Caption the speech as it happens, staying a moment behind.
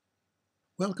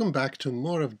Welcome back to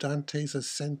more of Dante's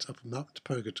Ascent of Mount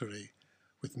Purgatory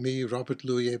with me, Robert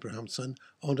Louis Abrahamson,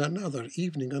 on another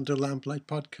Evening Under Lamplight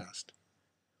podcast.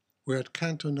 We're at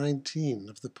Canto 19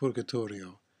 of the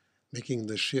Purgatorio, making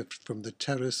the shift from the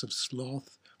terrace of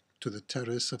sloth to the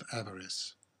terrace of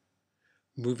avarice.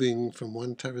 Moving from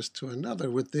one terrace to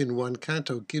another within one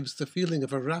canto gives the feeling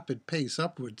of a rapid pace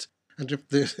upwards, and if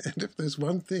there's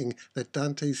one thing that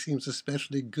Dante seems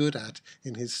especially good at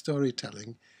in his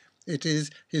storytelling, it is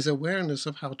his awareness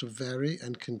of how to vary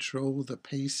and control the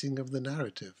pacing of the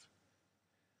narrative.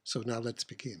 So now let's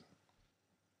begin.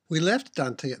 We left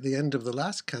Dante at the end of the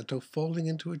last canto falling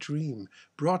into a dream,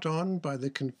 brought on by the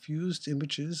confused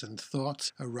images and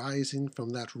thoughts arising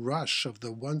from that rush of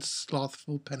the once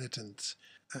slothful penitents,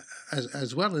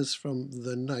 as well as from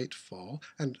the nightfall,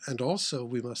 and also,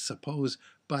 we must suppose,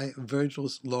 by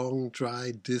Virgil's long,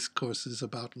 dry discourses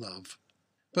about love.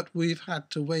 But we've had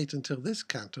to wait until this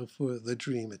canto for the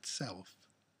dream itself.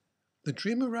 The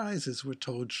dream arises, we're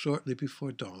told, shortly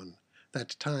before dawn,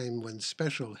 that time when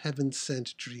special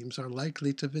heaven-sent dreams are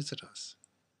likely to visit us.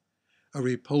 A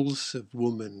repulsive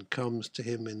woman comes to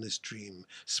him in this dream,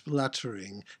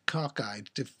 spluttering, cockeyed,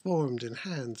 deformed in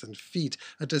hands and feet,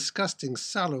 a disgusting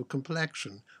sallow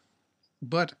complexion.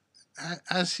 But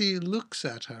as he looks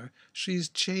at her, she's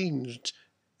changed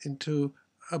into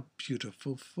a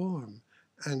beautiful form,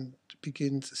 and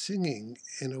begins singing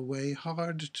in a way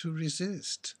hard to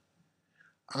resist.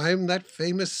 I'm that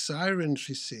famous siren,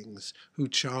 she sings, who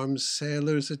charms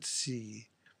sailors at sea.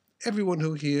 Everyone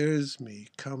who hears me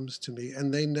comes to me,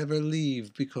 and they never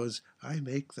leave because I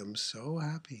make them so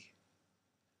happy.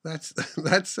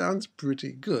 That sounds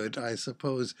pretty good, I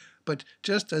suppose, but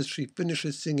just as she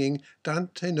finishes singing,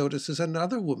 Dante notices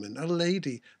another woman, a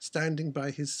lady, standing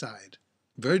by his side.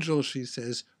 Virgil, she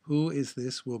says, who is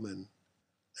this woman?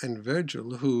 And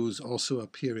Virgil, who's also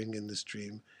appearing in this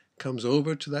dream, comes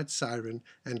over to that siren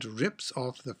and rips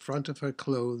off the front of her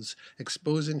clothes,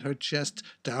 exposing her chest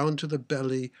down to the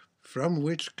belly, from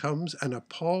which comes an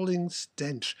appalling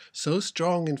stench, so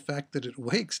strong, in fact, that it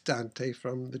wakes Dante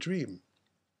from the dream.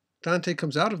 Dante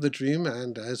comes out of the dream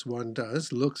and, as one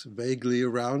does, looks vaguely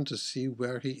around to see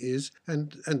where he is,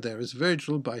 and there is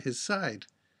Virgil by his side.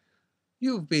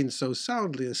 You've been so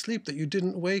soundly asleep that you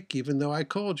didn't wake even though I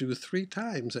called you 3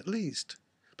 times at least.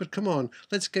 But come on,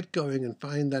 let's get going and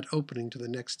find that opening to the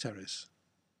next terrace.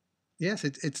 Yes,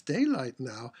 it's daylight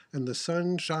now, and the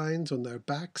sun shines on their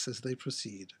backs as they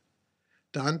proceed.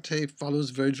 Dante follows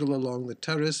Virgil along the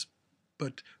terrace,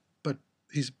 but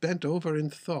he's bent over in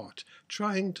thought,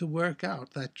 trying to work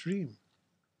out that dream.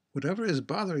 Whatever is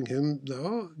bothering him,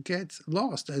 though, gets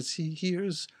lost as he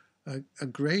hears a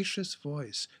gracious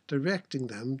voice directing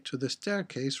them to the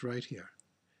staircase right here.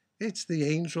 It's the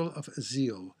angel of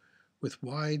zeal, with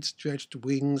wide-stretched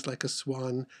wings like a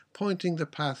swan, pointing the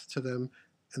path to them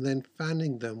and then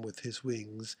fanning them with his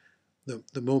wings,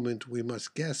 the moment we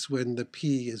must guess when the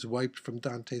pea is wiped from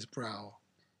Dante's brow.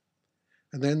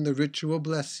 And then the ritual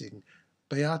blessing,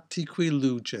 Beati qui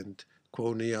lugent,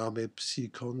 quoniam ipsi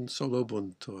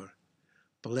consolobuntur.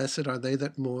 Blessed are they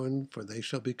that mourn, for they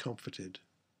shall be comforted.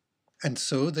 And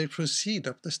so they proceed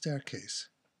up the staircase.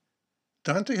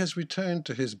 Dante has returned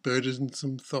to his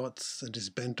burdensome thoughts and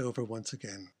is bent over once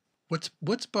again.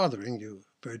 What's bothering you?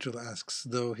 Virgil asks,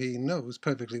 though he knows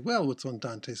perfectly well what's on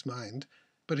Dante's mind,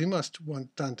 but he must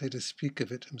want Dante to speak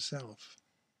of it himself.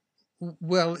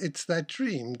 Well, it's that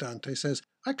dream, Dante says.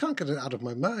 I can't get it out of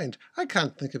my mind. I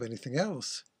can't think of anything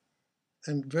else.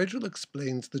 And Virgil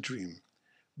explains the dream.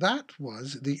 That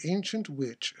was the ancient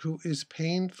witch who is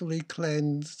painfully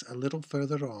cleansed a little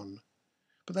further on.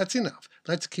 But that's enough.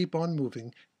 Let's keep on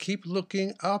moving. Keep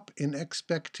looking up in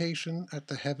expectation at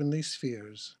the heavenly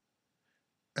spheres.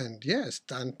 And yes,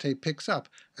 Dante picks up,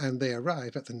 and they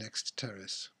arrive at the next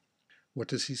terrace. What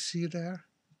does he see there?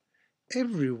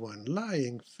 Everyone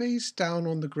lying face down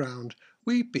on the ground,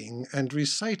 weeping and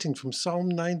reciting from Psalm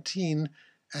 19,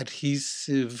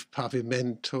 Adhesive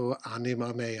pavimento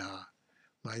anima mea.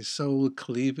 My soul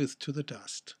cleaveth to the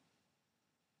dust.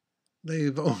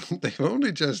 They've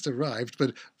only just arrived,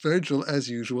 but Virgil, as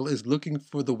usual, is looking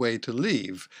for the way to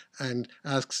leave and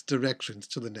asks directions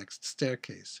to the next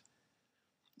staircase.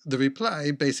 The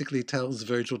reply basically tells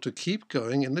Virgil to keep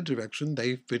going in the direction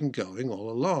they've been going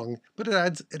all along, but it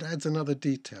adds another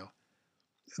detail.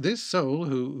 This soul,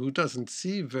 who doesn't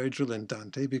see Virgil and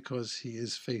Dante because he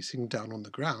is facing down on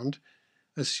the ground,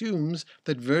 assumes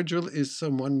that Virgil is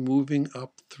someone moving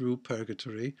up through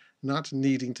purgatory, not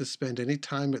needing to spend any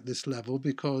time at this level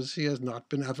because he has not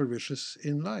been avaricious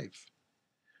in life.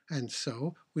 And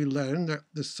so we learn that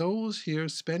the souls here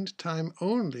spend time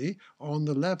only on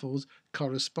the levels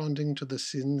corresponding to the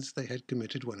sins they had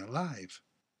committed when alive.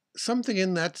 Something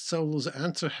in that soul's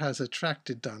answer has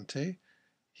attracted Dante.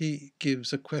 He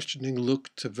gives a questioning look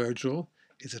to Virgil.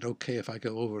 Is it okay if I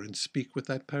go over and speak with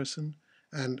that person?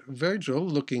 And Virgil,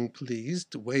 looking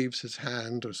pleased, waves his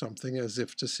hand or something as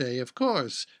if to say, of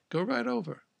course, go right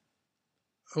over.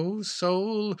 O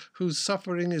soul whose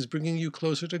suffering is bringing you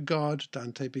closer to God,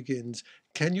 Dante begins,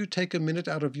 can you take a minute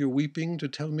out of your weeping to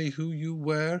tell me who you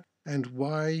were and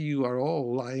why you are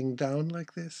all lying down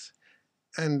like this?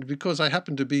 And because I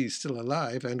happen to be still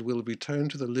alive and will return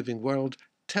to the living world,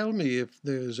 tell me if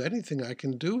there's anything I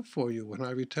can do for you when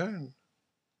I return.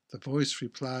 The voice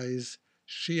replies,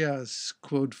 Scias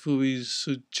quod fuis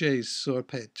successor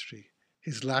Petri.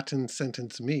 His Latin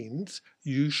sentence means,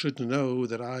 you should know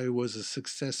that I was a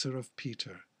successor of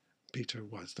Peter. Peter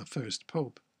was the first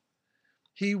pope.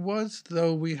 He was,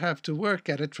 though we have to work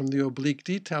at it from the oblique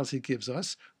details he gives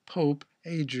us, Pope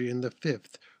Adrian V,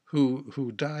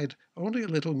 who died only a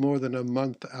little more than a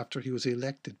month after he was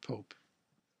elected pope.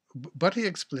 But he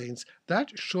explains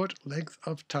that short length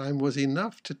of time was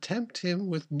enough to tempt him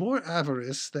with more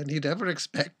avarice than he'd ever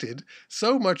expected,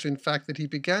 so much in fact that he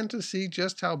began to see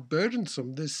just how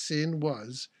burdensome this sin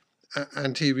was,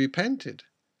 and he repented.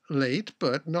 Late,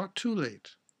 but not too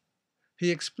late.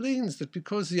 He explains that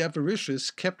because the avaricious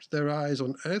kept their eyes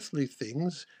on earthly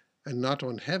things and not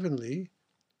on heavenly,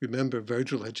 remember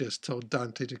Virgil had just told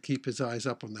Dante to keep his eyes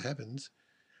up on the heavens,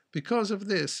 because of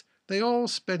this, they all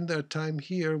spend their time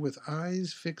here with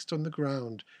eyes fixed on the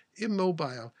ground,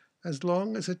 immobile, as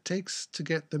long as it takes to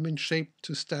get them in shape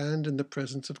to stand in the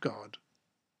presence of God.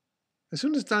 As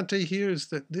soon as Dante hears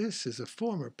that this is a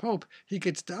former pope, he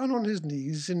gets down on his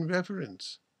knees in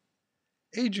reverence.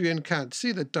 Adrian can't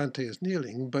see that Dante is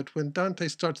kneeling, but when Dante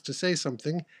starts to say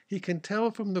something, he can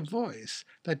tell from the voice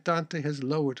that Dante has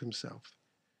lowered himself.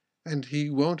 And he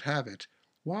won't have it.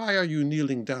 Why are you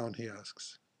kneeling down, he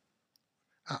asks.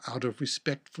 Out of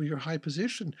respect for your high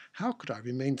position, how could I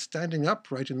remain standing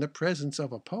upright in the presence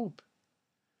of a pope?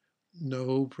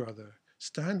 No, brother,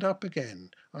 stand up again.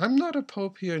 I'm not a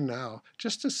pope here now,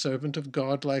 just a servant of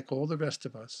God like all the rest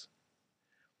of us.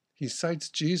 He cites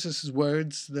Jesus'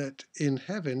 words that in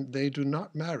heaven they do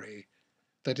not marry.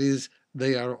 That is,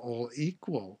 they are all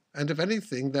equal, and if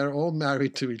anything, they're all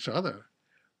married to each other.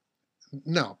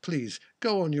 Now, please,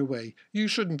 go on your way. You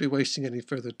shouldn't be wasting any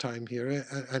further time here,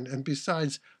 and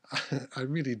besides, I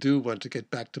really do want to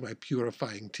get back to my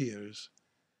purifying tears.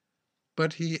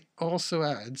 But he also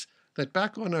adds that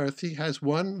back on earth he has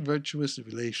one virtuous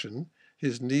relation,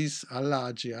 his niece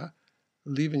Alagia,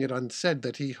 leaving it unsaid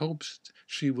that he hopes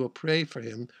she will pray for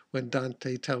him when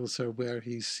Dante tells her where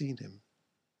he's seen him.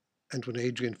 And when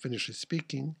Adrian finishes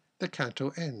speaking, the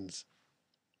canto ends.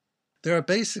 There are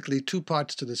basically two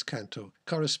parts to this canto,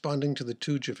 corresponding to the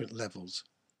two different levels.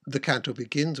 The canto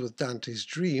begins with Dante's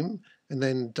dream, and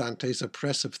then Dante's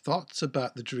oppressive thoughts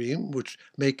about the dream, which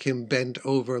make him bend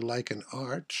over like an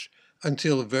arch,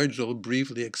 until Virgil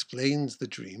briefly explains the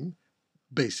dream,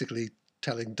 basically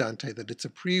telling Dante that it's a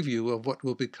preview of what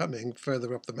will be coming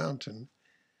further up the mountain,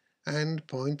 and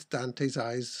points Dante's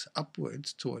eyes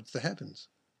upwards towards the heavens.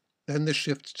 Then the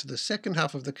shift to the second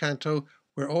half of the canto,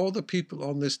 where all the people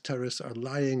on this terrace are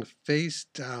lying face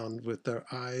down with their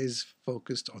eyes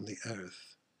focused on the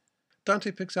earth.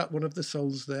 Dante picks out one of the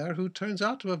souls there who turns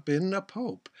out to have been a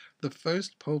pope, the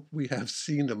first pope we have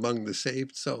seen among the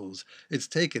saved souls. It's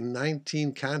taken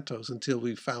 19 cantos until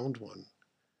we found one.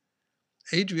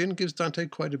 Adrian gives Dante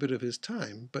quite a bit of his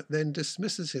time, but then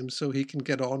dismisses him so he can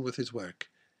get on with his work.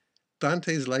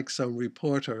 Dante's like some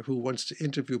reporter who wants to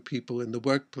interview people in the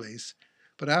workplace,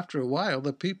 but after a while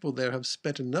the people there have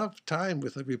spent enough time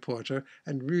with the reporter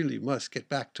and really must get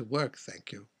back to work,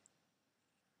 thank you.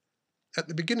 At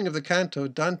the beginning of the canto,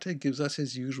 Dante gives us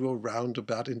his usual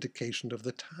roundabout indication of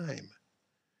the time.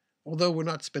 Although we're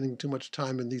not spending too much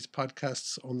time in these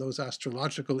podcasts on those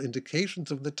astrological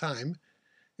indications of the time,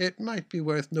 it might be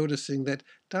worth noticing that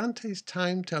Dante's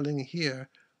time-telling here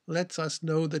lets us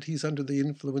know that he's under the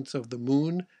influence of the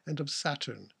moon and of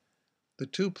Saturn, the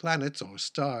two planets or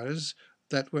stars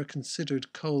that were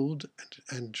considered cold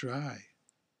and dry.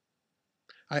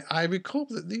 I recall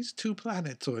that these two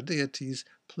planets or deities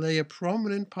play a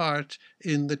prominent part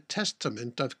in the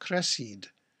Testament of Cressid,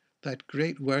 that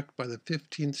great work by the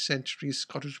 15th century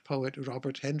Scottish poet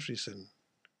Robert Henryson.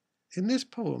 In this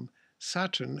poem,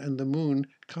 Saturn and the moon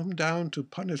come down to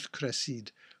punish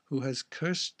Cressid, who has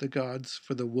cursed the gods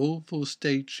for the woeful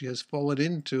state she has fallen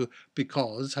into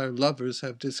because her lovers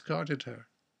have discarded her.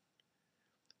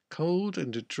 Cold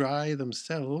and dry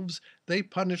themselves, they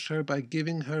punish her by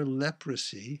giving her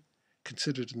leprosy,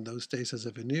 considered in those days as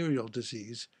a venereal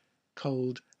disease,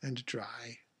 cold and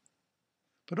dry.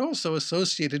 But also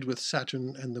associated with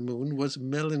Saturn and the moon was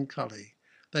melancholy,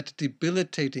 that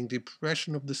debilitating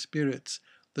depression of the spirits,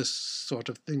 the sort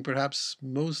of thing perhaps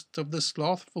most of the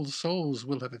slothful souls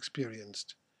will have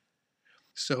experienced.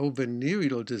 So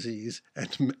venereal disease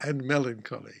and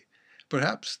melancholy.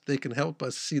 Perhaps they can help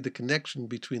us see the connection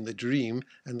between the dream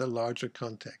and the larger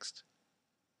context.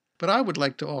 But I would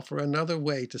like to offer another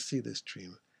way to see this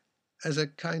dream, as a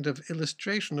kind of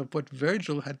illustration of what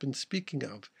Virgil had been speaking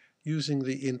of, using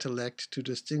the intellect to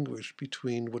distinguish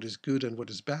between what is good and what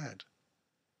is bad.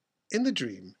 In the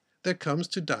dream, there comes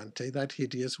to Dante that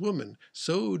hideous woman,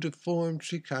 so deformed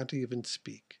she can't even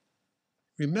speak.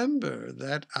 Remember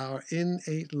that our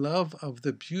innate love of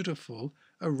the beautiful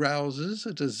arouses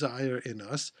a desire in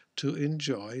us to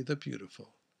enjoy the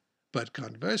beautiful. But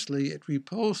conversely, it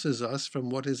repulses us from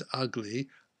what is ugly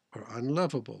or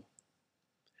unlovable.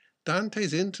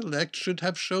 Dante's intellect should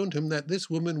have shown him that this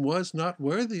woman was not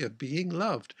worthy of being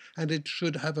loved, and it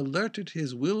should have alerted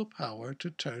his willpower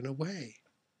to turn away.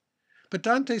 But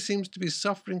Dante seems to be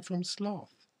suffering from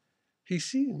sloth. He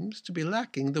seems to be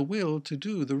lacking the will to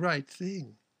do the right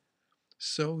thing.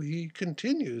 So he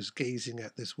continues gazing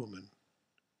at this woman.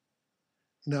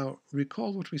 Now,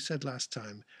 recall what we said last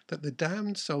time, that the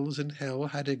damned souls in hell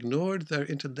had ignored their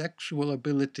intellectual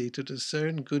ability to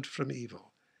discern good from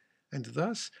evil, and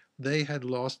thus they had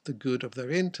lost the good of their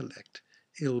intellect,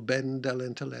 il ben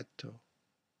dell'intelletto.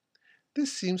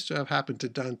 This seems to have happened to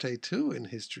Dante too in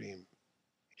his dream.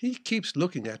 He keeps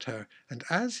looking at her, and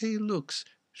as he looks,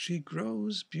 she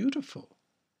grows beautiful.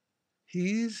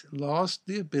 He's lost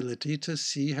the ability to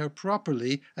see her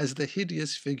properly as the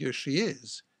hideous figure she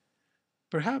is.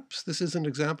 Perhaps this is an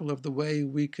example of the way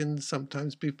we can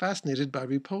sometimes be fascinated by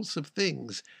repulsive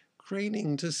things,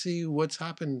 craning to see what's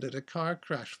happened at a car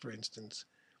crash, for instance,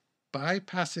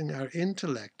 bypassing our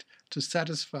intellect to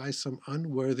satisfy some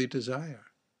unworthy desire.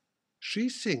 She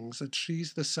sings that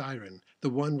she's the siren, the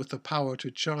one with the power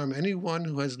to charm anyone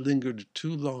who has lingered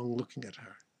too long looking at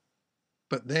her.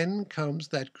 But then comes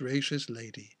that gracious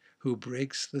lady who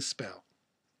breaks the spell.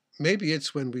 Maybe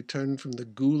it's when we turn from the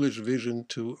ghoulish vision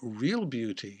to real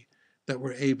beauty that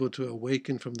we're able to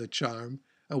awaken from the charm,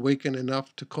 awaken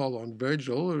enough to call on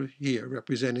Virgil, or here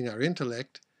representing our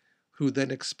intellect, who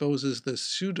then exposes the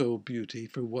pseudo-beauty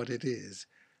for what it is,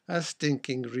 a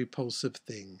stinking, repulsive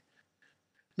thing.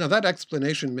 Now that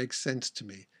explanation makes sense to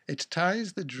me. It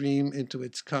ties the dream into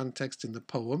its context in the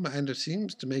poem, and it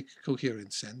seems to make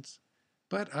coherent sense.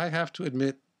 But I have to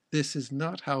admit, this is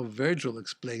not how Virgil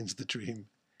explains the dream.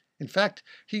 In fact,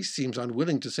 he seems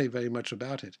unwilling to say very much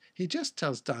about it. He just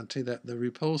tells Dante that the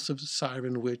repulsive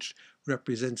siren witch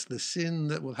represents the sin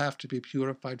that will have to be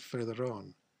purified further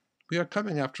on. We are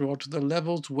coming, after all, to the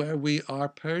levels where we are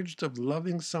purged of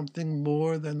loving something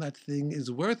more than that thing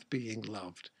is worth being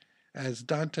loved, as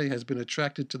Dante has been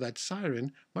attracted to that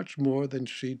siren much more than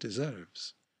she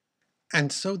deserves.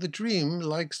 And so the dream,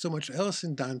 like so much else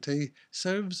in Dante,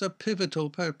 serves a pivotal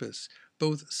purpose,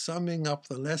 both summing up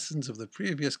the lessons of the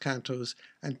previous cantos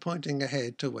and pointing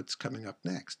ahead to what's coming up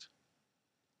next.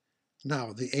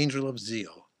 Now, the angel of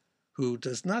zeal, who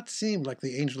does not seem like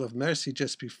the angel of mercy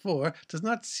just before, does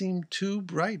not seem too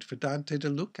bright for Dante to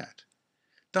look at.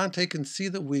 Dante can see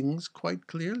the wings quite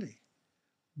clearly,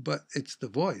 but it's the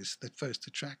voice that first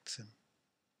attracts him.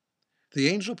 The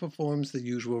angel performs the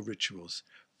usual rituals.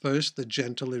 First, the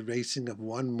gentle erasing of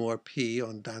one more P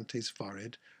on Dante's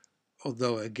forehead,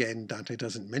 although again Dante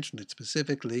doesn't mention it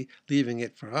specifically, leaving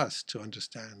it for us to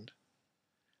understand.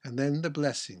 And then the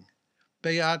blessing,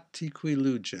 Beati qui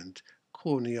lugent,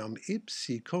 quoniam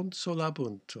ipsi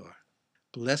consolabuntur.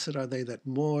 Blessed are they that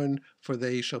mourn, for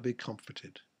they shall be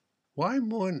comforted. Why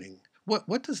mourning?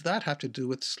 What does that have to do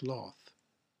with sloth?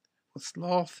 Well,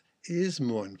 sloth is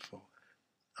mournful.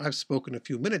 I've spoken a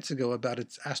few minutes ago about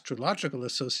its astrological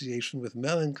association with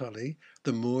melancholy,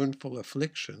 the mournful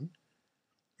affliction.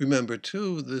 Remember,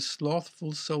 too, the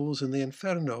slothful souls in the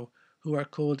Inferno, who are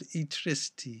called I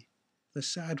tristi, the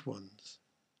sad ones.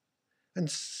 And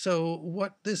so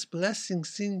what this blessing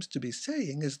seems to be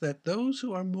saying is that those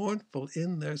who are mournful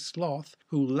in their sloth,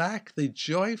 who lack the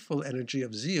joyful energy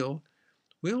of zeal,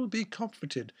 will be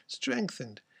comforted,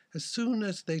 strengthened, as soon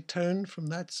as they turn from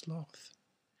that sloth.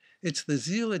 It's the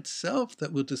zeal itself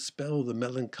that will dispel the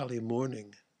melancholy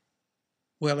mourning.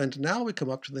 Well, and now we come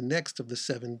up to the next of the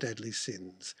 7 deadly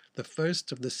sins, the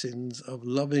first of the sins of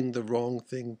loving the wrong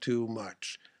thing too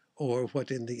much, or what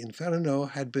in the Inferno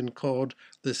had been called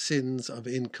the sins of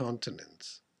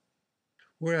incontinence.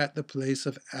 We're at the place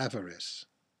of avarice.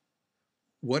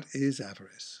 What is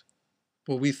avarice?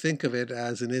 Well, we think of it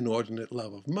as an inordinate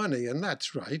love of money, and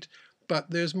that's right, But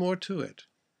there's more to it.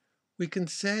 We can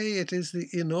say it is the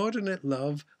inordinate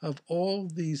love of all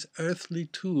these earthly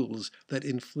tools that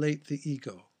inflate the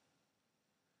ego.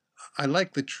 I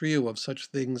like the trio of such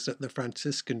things that the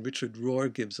Franciscan Richard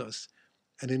Rohr gives us: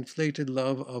 an inflated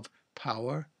love of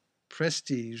power,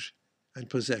 prestige, and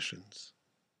possessions.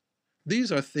 These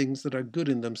are things that are good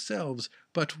in themselves,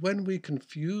 but when we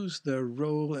confuse their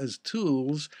role as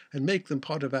tools and make them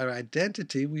part of our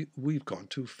identity, we've gone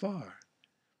too far.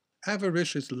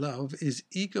 Avaricious love is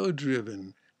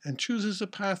ego-driven and chooses a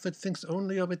path that thinks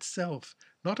only of itself,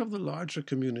 not of the larger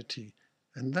community,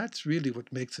 and that's really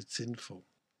what makes it sinful.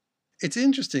 It's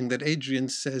interesting that Adrian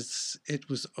says it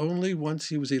was only once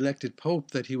he was elected Pope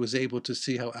that he was able to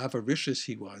see how avaricious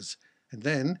he was, and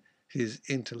then, his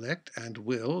intellect and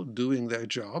will doing their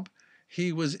job,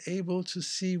 he was able to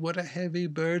see what a heavy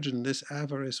burden this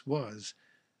avarice was,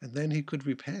 and then he could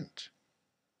repent.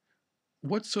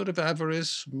 What sort of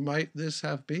avarice might this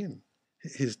have been?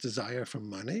 His desire for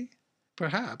money?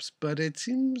 Perhaps, but it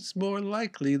seems more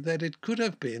likely that it could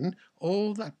have been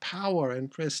all that power and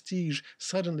prestige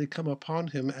suddenly come upon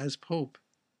him as Pope.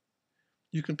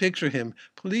 You can picture him,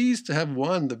 pleased to have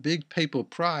won the big papal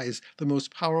prize, the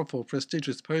most powerful,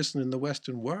 prestigious person in the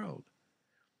Western world.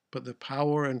 But the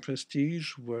power and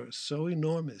prestige were so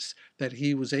enormous that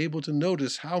he was able to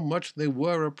notice how much they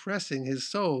were oppressing his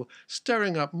soul,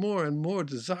 stirring up more and more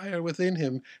desire within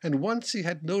him. And once he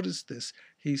had noticed this,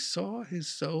 he saw his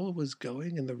soul was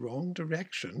going in the wrong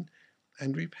direction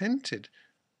and repented,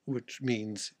 which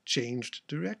means changed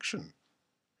direction.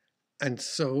 And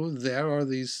so there are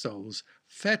these souls,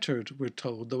 fettered, we're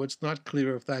told, though it's not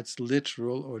clear if that's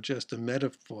literal or just a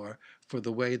metaphor for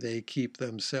the way they keep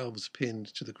themselves pinned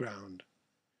to the ground.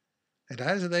 And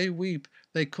as they weep,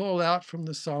 they call out from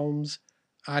the Psalms,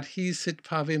 Adhisit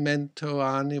pavimento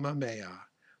anima mea,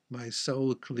 my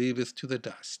soul cleaveth to the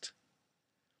dust.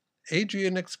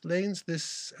 Adrian explains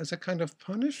this as a kind of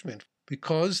punishment.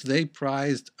 Because they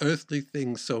prized earthly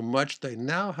things so much, they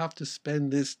now have to spend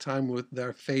this time with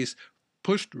their face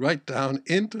pushed right down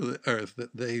into the earth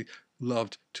that they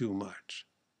loved too much.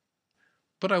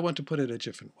 But I want to put it a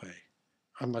different way.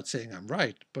 I'm not saying I'm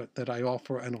right, but that I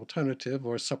offer an alternative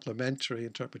or supplementary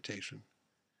interpretation.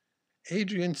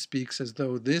 Adrian speaks as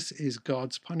though this is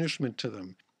God's punishment to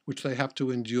them, which they have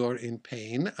to endure in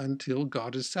pain until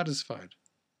God is satisfied.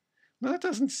 Now, that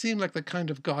doesn't seem like the kind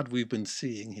of God we've been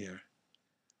seeing here.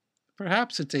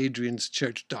 Perhaps it's Adrian's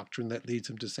church doctrine that leads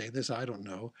him to say this, I don't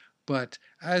know. But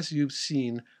as you've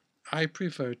seen, I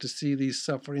prefer to see these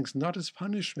sufferings not as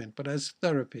punishment, but as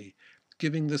therapy,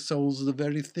 giving the souls the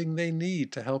very thing they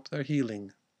need to help their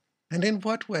healing. And in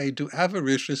what way do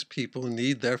avaricious people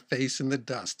need their face in the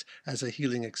dust as a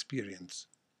healing experience?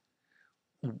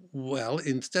 Well,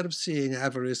 instead of seeing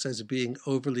avarice as being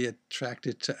overly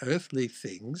attracted to earthly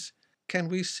things, can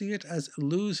we see it as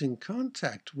losing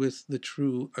contact with the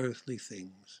true earthly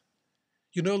things?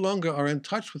 You no longer are in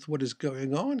touch with what is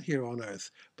going on here on earth,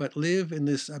 but live in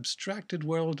this abstracted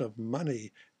world of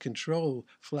money, control,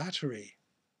 flattery.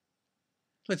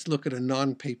 Let's look at a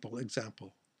non-papal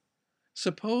example.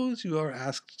 Suppose you are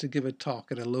asked to give a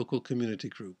talk at a local community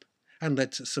group, and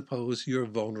let's suppose you're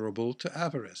vulnerable to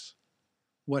avarice.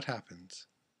 What happens?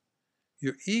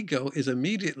 Your ego is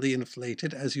immediately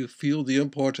inflated as you feel the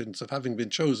importance of having been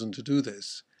chosen to do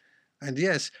this. And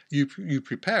yes, you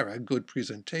prepare a good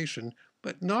presentation,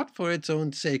 but not for its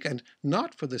own sake and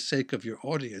not for the sake of your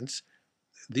audience.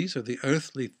 These are the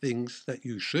earthly things that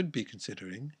you should be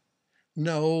considering.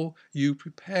 No, you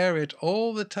prepare it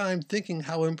all the time thinking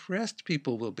how impressed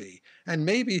people will be. And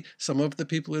maybe some of the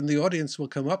people in the audience will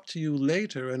come up to you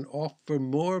later and offer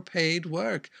more paid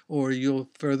work, or you'll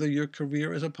further your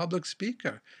career as a public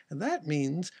speaker. And that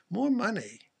means more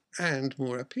money and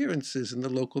more appearances in the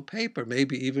local paper,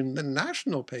 maybe even the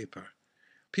national paper.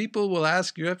 People will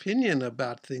ask your opinion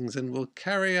about things and will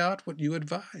carry out what you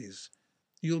advise.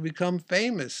 You'll become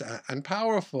famous and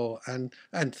powerful, and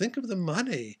think of the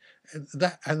money and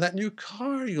that new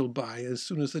car you'll buy as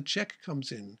soon as the check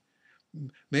comes in.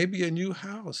 Maybe a new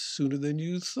house sooner than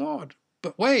you thought.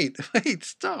 But wait,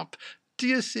 stop. Do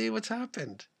you see what's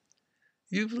happened?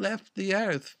 You've left the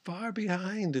earth far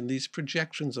behind in these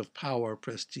projections of power,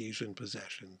 prestige, and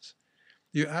possessions.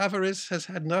 Your avarice has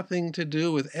had nothing to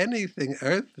do with anything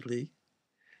earthly.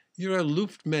 You're a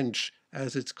Luftmensch,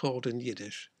 as it's called in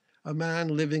Yiddish, a man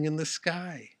living in the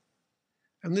sky.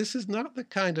 And this is not the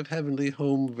kind of heavenly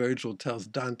home Virgil tells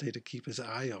Dante to keep his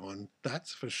eye on,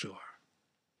 that's for sure.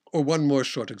 Or one more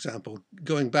short example,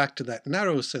 going back to that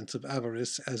narrow sense of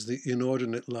avarice as the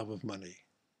inordinate love of money.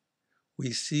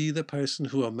 We see the person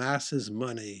who amasses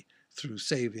money through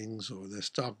savings or the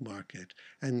stock market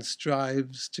and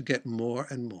strives to get more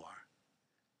and more.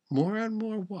 More and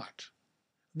more what?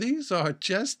 These are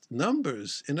just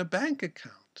numbers in a bank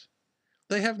account.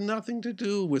 They have nothing to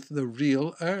do with the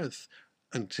real earth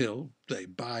until they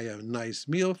buy a nice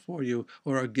meal for you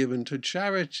or are given to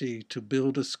charity to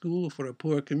build a school for a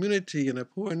poor community in a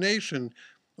poor nation,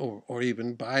 or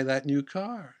even buy that new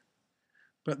car.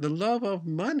 But the love of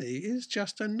money is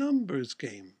just a numbers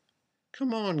game.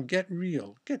 Come on, get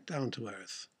real, get down to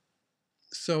earth.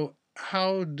 So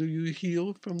how do you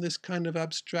heal from this kind of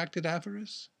abstracted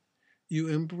avarice? You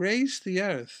embrace the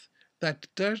earth, that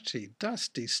dirty,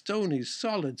 dusty, stony,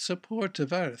 solid,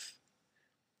 supportive earth.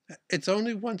 It's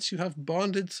only once you have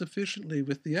bonded sufficiently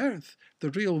with the earth,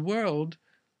 the real world,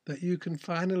 that you can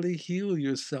finally heal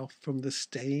yourself from the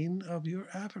stain of your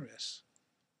avarice.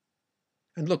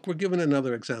 And look, we're given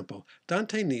another example.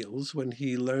 Dante kneels when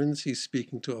he learns he's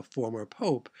speaking to a former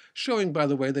pope, showing, by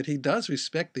the way, that he does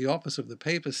respect the office of the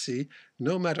papacy,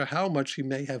 no matter how much he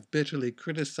may have bitterly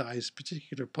criticized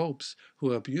particular popes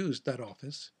who abused that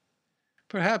office.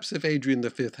 Perhaps if Adrian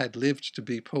V had lived to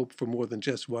be pope for more than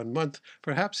just 1 month,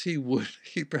 perhaps he would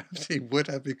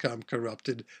have become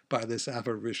corrupted by this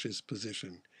avaricious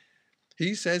position.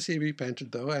 He says he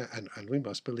repented, though, and we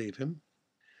must believe him.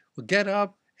 Well, get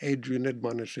up, Adrian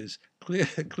admonishes,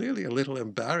 clearly a little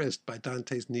embarrassed by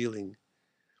Dante's kneeling.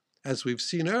 As we've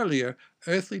seen earlier,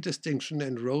 earthly distinction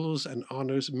and roles and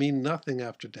honors mean nothing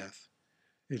after death.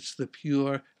 It's the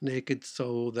pure, naked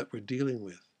soul that we're dealing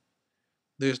with.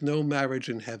 There's no marriage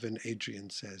in heaven,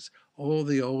 Adrian says. All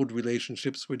the old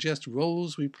relationships were just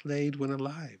roles we played when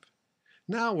alive.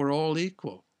 Now we're all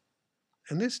equal.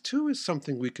 And this too is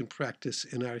something we can practice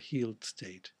in our healed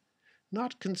state.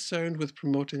 Not concerned with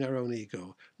promoting our own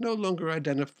ego, no longer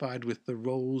identified with the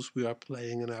roles we are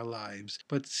playing in our lives,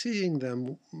 but seeing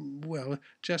them, well,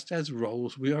 just as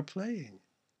roles we are playing.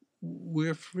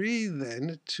 We're free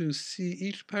then to see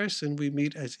each person we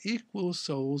meet as equal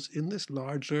souls in this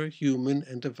larger human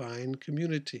and divine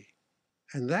community.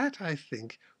 And that, I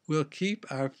think, will keep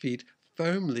our feet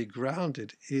firmly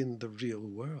grounded in the real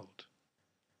world.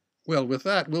 Well, with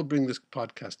that, we'll bring this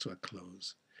podcast to a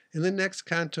close. In the next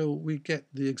canto, we get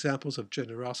the examples of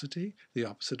generosity, the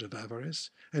opposite of avarice,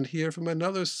 and hear from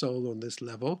another soul on this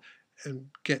level, and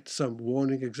get some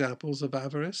warning examples of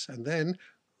avarice, and then,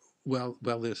 well,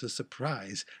 there's a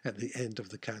surprise at the end of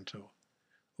the canto.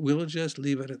 We'll just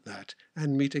leave it at that,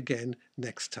 and meet again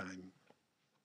next time.